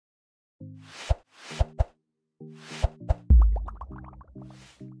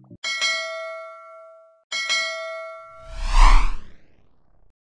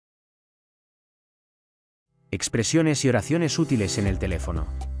Expresiones y oraciones útiles en el teléfono.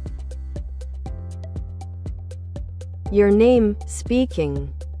 Your name, speaking.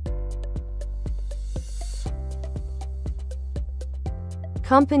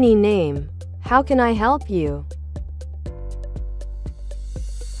 Company name. How can I help you?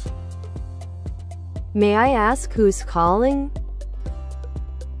 May I ask who's calling?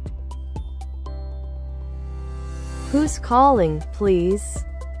 Who's calling, please?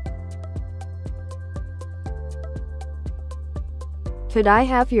 Could I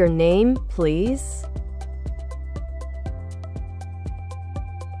have your name, please?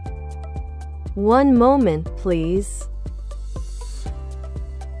 One moment, please.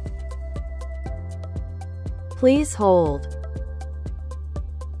 Please hold.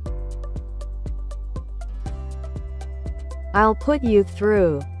 I'll put you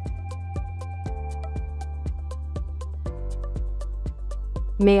through.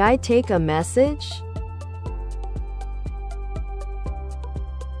 May I take a message?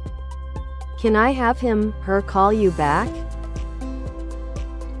 Can I have him, her call you back?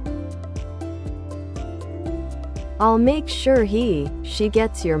 I'll make sure she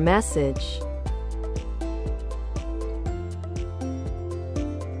gets your message.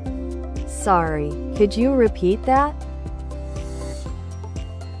 Sorry, could you repeat that?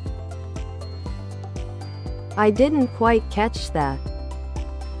 I didn't quite catch that.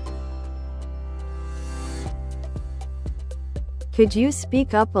 Could you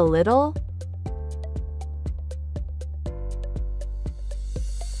speak up a little?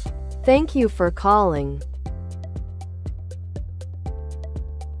 Thank you for calling.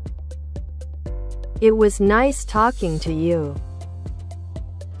 It was nice talking to you.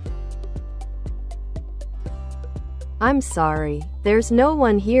 I'm sorry, there's no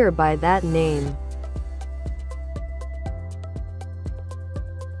one here by that name.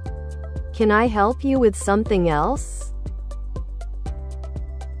 Can I help you with something else?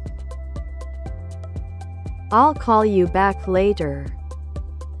 I'll call you back later.